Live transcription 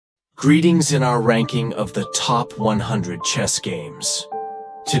Greetings in our ranking of the top 100 chess games.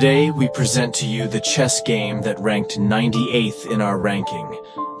 Today we present to you the chess game that ranked 98th in our ranking,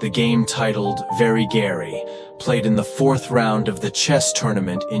 the game titled Very Garry, played in the fourth round of the chess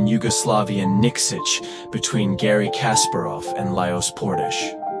tournament in Yugoslavian Niksic between Garry Kasparov and Lajos Portisch.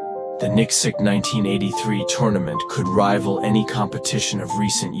 The Niksic 1983 tournament could rival any competition of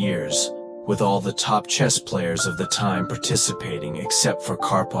recent years, with all the top chess players of the time participating except for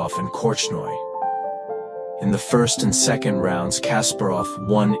Karpov and Korchnoi. In the first and second rounds, Kasparov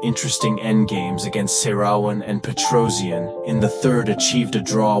won interesting endgames against Seirawan and Petrosian. In the third, achieved a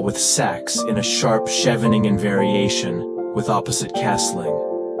draw with sacks in a sharp Scheveningen variation with opposite castling.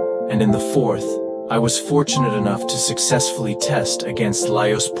 And in the fourth, I was fortunate enough to successfully test against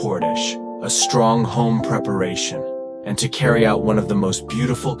Lajos Portisch, a strong home preparation, and to carry out one of the most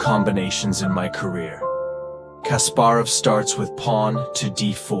beautiful combinations in my career. Kasparov starts with pawn to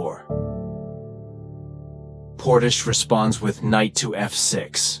d4. Portisch responds with knight to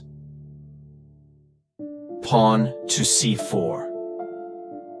f6. Pawn to c4.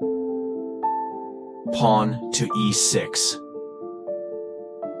 Pawn to e6.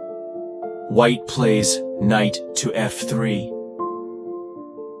 White plays knight to f3.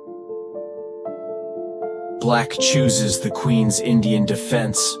 Black chooses the Queen's Indian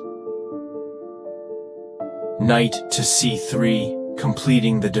defense. Knight to c3,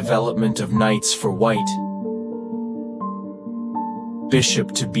 completing the development of knights for white.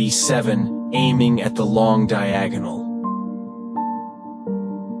 Bishop to b7, aiming at the long diagonal.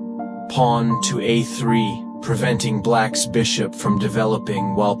 Pawn to a3, preventing black's bishop from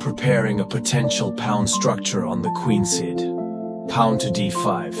developing while preparing a potential pawn structure on the queenside. Pawn to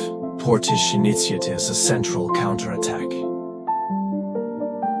d5. Portisch initiates a central counterattack.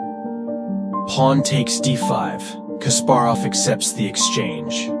 Pawn takes d5. Kasparov accepts the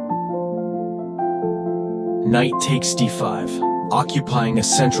exchange. Knight takes d5, occupying a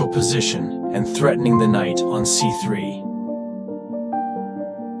central position and threatening the knight on c3.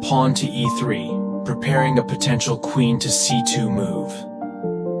 Pawn to e3, preparing a potential queen to c2 move.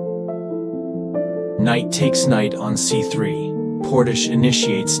 Knight takes knight on c3. Portisch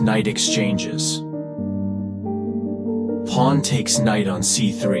initiates knight exchanges. Pawn takes knight on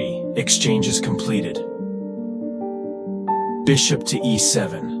c3, exchange is completed. Bishop to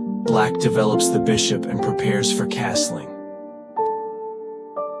e7, black develops the bishop and prepares for castling.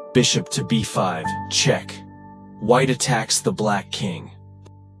 Bishop to b5, check. White attacks the black king.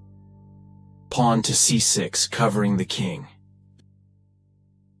 Pawn to c6, covering the king.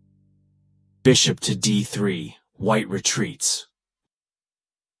 Bishop to d3, white retreats.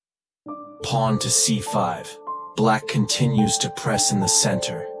 Pawn to c5. Black continues to press in the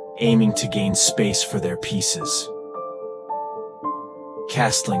center, aiming to gain space for their pieces.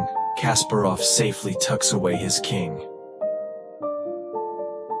 Castling, Kasparov safely tucks away his king.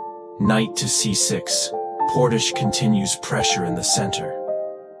 Knight to c6. Portisch continues pressure in the center.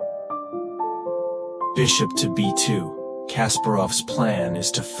 Bishop to b2. Kasparov's plan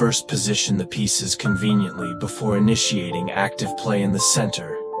is to first position the pieces conveniently before initiating active play in the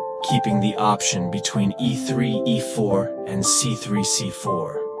center, keeping the option between e3, e4, and c3,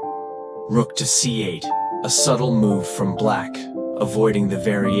 c4. Rook to c8, a subtle move from black, avoiding the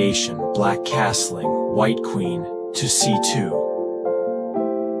variation, black castling, white queen to c2.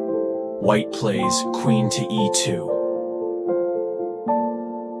 White plays queen to e2.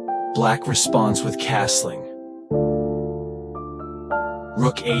 Black responds with castling.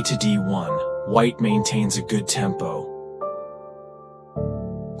 Rook a to d1, white maintains a good tempo.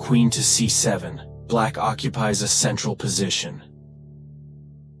 Queen to c7, black occupies a central position.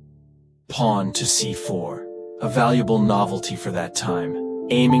 Pawn to c4, a valuable novelty for that time,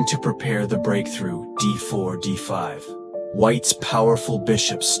 aiming to prepare the breakthrough d4, d5. White's powerful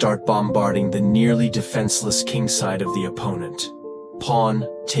bishops start bombarding the nearly defenseless kingside of the opponent. Pawn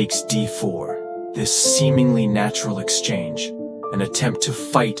takes d4, this seemingly natural exchange, an attempt to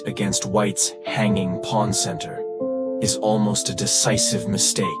fight against white's hanging pawn center, is almost a decisive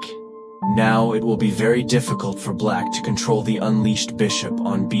mistake. Now it will be very difficult for black to control the unleashed bishop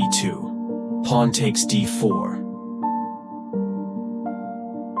on b2. Pawn takes d4.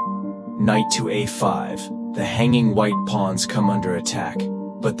 Knight to a5. The hanging white pawns come under attack,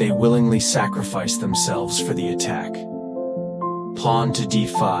 but they willingly sacrifice themselves for the attack. Pawn to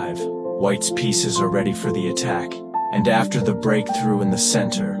d5. White's pieces are ready for the attack, and after the breakthrough in the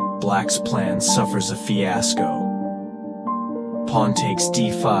center, black's plan suffers a fiasco. Pawn takes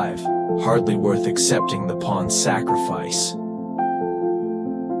d5, hardly worth accepting the pawn's sacrifice.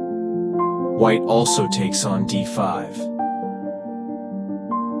 White also takes on d5.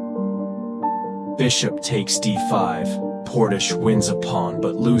 Bishop takes d5. Portisch wins a pawn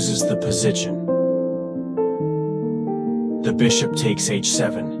but loses the position. The bishop takes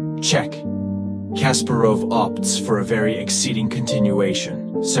h7. Check. Kasparov opts for a very exciting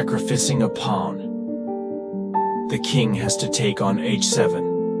continuation, sacrificing a pawn. The king has to take on h7.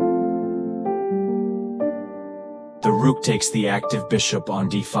 The rook takes the active bishop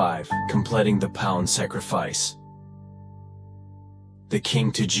on d5, completing the pawn sacrifice. The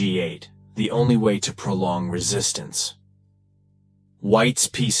king to g8, the only way to prolong resistance. White's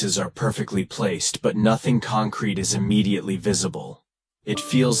pieces are perfectly placed, but nothing concrete is immediately visible. It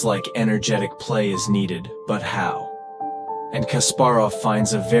feels like energetic play is needed, but how? And Kasparov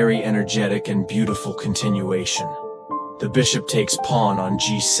finds a very energetic and beautiful continuation. The bishop takes pawn on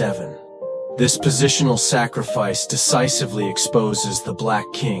g7. This positional sacrifice decisively exposes the black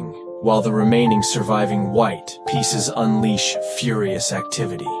king, while the remaining surviving white pieces unleash furious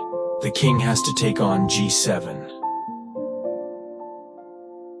activity. The king has to take on g7.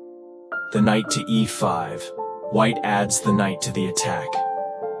 The knight to e5. White adds the knight to the attack.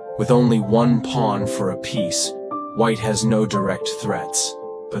 With only one pawn for a piece, white has no direct threats,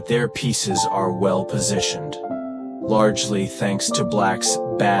 but their pieces are well positioned, largely thanks to black's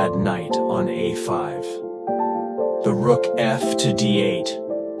bad knight on a5. The rook f to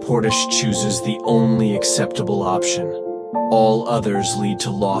d8. Portisch chooses the only acceptable option. All others lead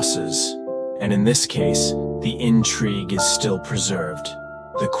to losses, and in this case, the intrigue is still preserved.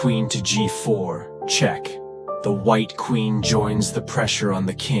 The queen to g4, check. The white queen joins the pressure on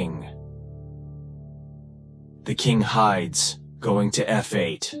the king. The king hides, going to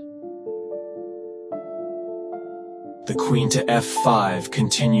f8. The queen to f5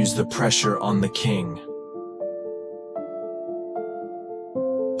 continues the pressure on the king.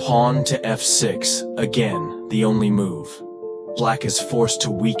 Pawn to f6, again, the only move. Black is forced to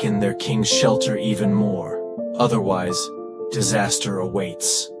weaken their king's shelter even more. Otherwise, disaster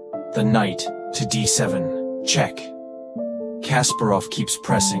awaits. The knight to d7. Check. Kasparov keeps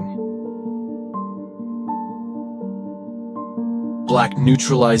pressing. Black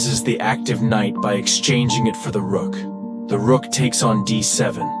neutralizes the active knight by exchanging it for the rook. The rook takes on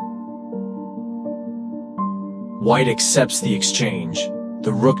d7. White accepts the exchange.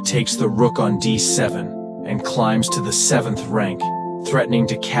 The rook takes the rook on d7 and climbs to the 7th rank, threatening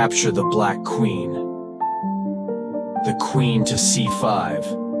to capture the black queen. The queen to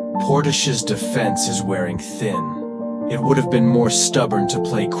c5. Portisch's defense is wearing thin. It would have been more stubborn to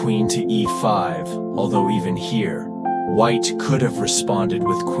play queen to e5, although even here, white could have responded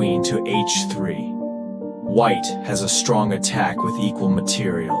with queen to h3. White has a strong attack with equal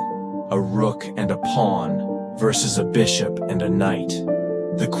material, a rook and a pawn versus a bishop and a knight.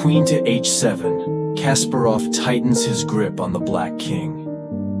 The queen to h7, Kasparov tightens his grip on the black king.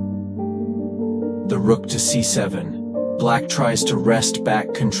 The rook to c7, Black tries to wrest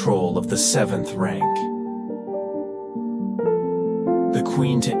back control of the 7th rank. The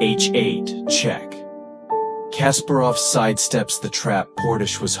queen to h8, check. Kasparov sidesteps the trap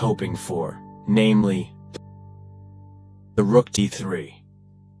Portisch was hoping for, namely, the rook d3.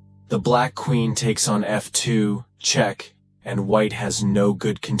 The black queen takes on f2, check, and white has no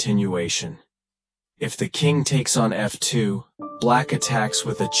good continuation. If the king takes on f2, black attacks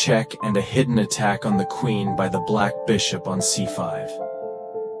with a check and a hidden attack on the queen by the black bishop on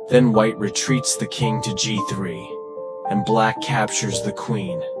c5. Then white retreats the king to g3, and black captures the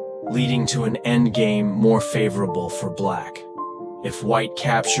queen, leading to an endgame more favorable for black. If white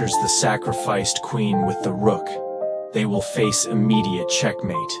captures the sacrificed queen with the rook, they will face immediate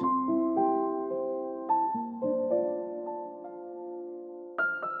checkmate.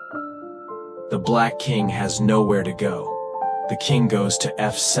 The black king has nowhere to go. The king goes to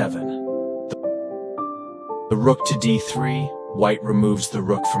f7. The rook to d3, white removes the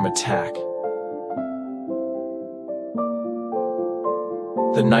rook from attack.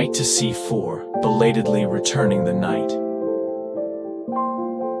 The knight to c4, belatedly returning the knight.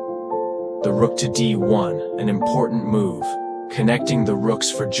 The rook to d1, an important move, connecting the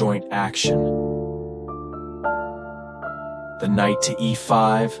rooks for joint action. The knight to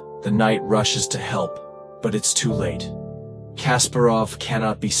e5, the knight rushes to help, but it's too late. Kasparov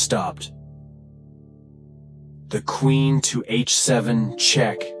cannot be stopped. The queen to h7,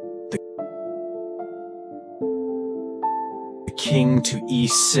 check. The king to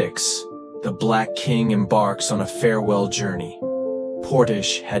e6. The black king embarks on a farewell journey.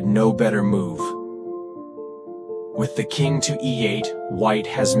 Portisch had no better move. With the king to e8, white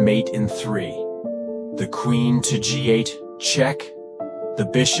has mate in 3. The queen to g8, check. The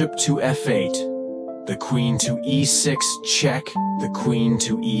bishop to f8. The queen to e6, check. The queen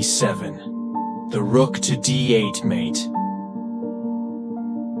to e7. the rook to d8, mate.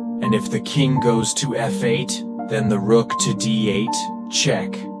 And if the king goes to f8, then the rook to d8,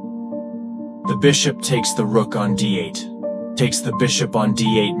 check. The bishop takes the rook on d8. Takes the bishop on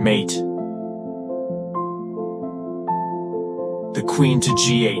d8, mate. The queen to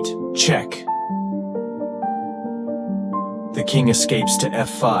g8, check. The king escapes to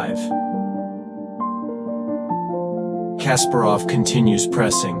f5. Kasparov continues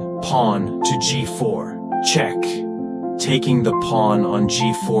pressing, pawn to g4, check. Taking the pawn on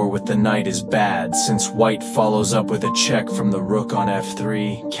g4 with the knight is bad, since white follows up with a check from the rook on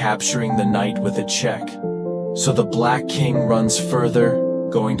f3, capturing the knight with a check. So the black king runs further,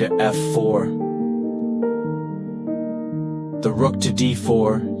 going to f4. The rook to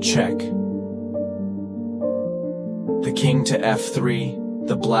d4, check. The king to f3,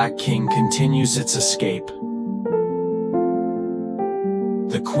 the black king continues its escape.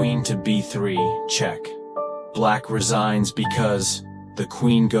 The queen to b3, check. Black resigns because the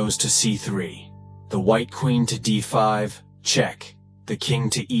queen goes to c3. The white queen to d5, check. The king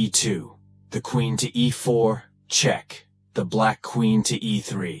to e2. The queen to e4, check. The black queen to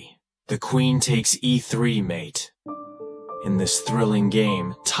e3. The queen takes e3, mate. In this thrilling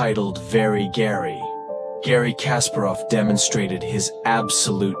game, titled Very Garry, Garry Kasparov demonstrated his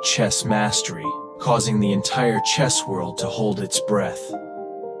absolute chess mastery, causing the entire chess world to hold its breath.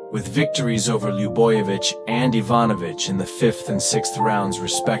 With victories over Ljubojevic and Ivanovic in the 5th and 6th rounds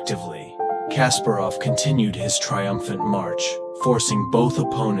respectively, Kasparov continued his triumphant march, forcing both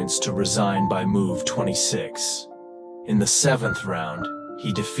opponents to resign by move 26. In the 7th round,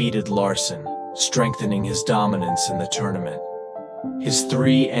 he defeated Larsson, strengthening his dominance in the tournament. His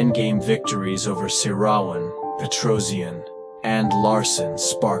 3 endgame victories over Seirawan, Petrosian, and Larsson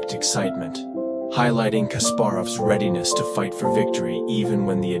sparked excitement, highlighting Kasparov's readiness to fight for victory even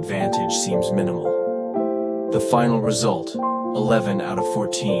when the advantage seems minimal. The final result, 11 out of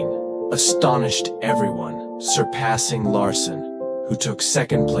 14, astonished everyone, surpassing Larsson, who took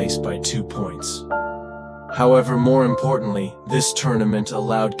second place by 2 points. However, more importantly, this tournament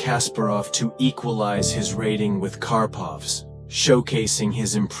allowed Kasparov to equalize his rating with Karpov's, showcasing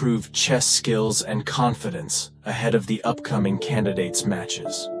his improved chess skills and confidence ahead of the upcoming candidates'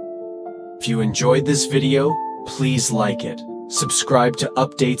 matches. If you enjoyed this video, please like it, subscribe to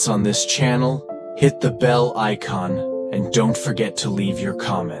updates on this channel, hit the bell icon, and don't forget to leave your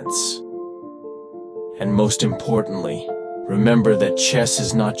comments. And most importantly, remember that chess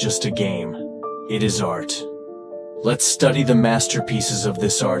is not just a game, it is art. Let's study the masterpieces of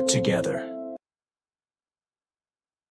this art together.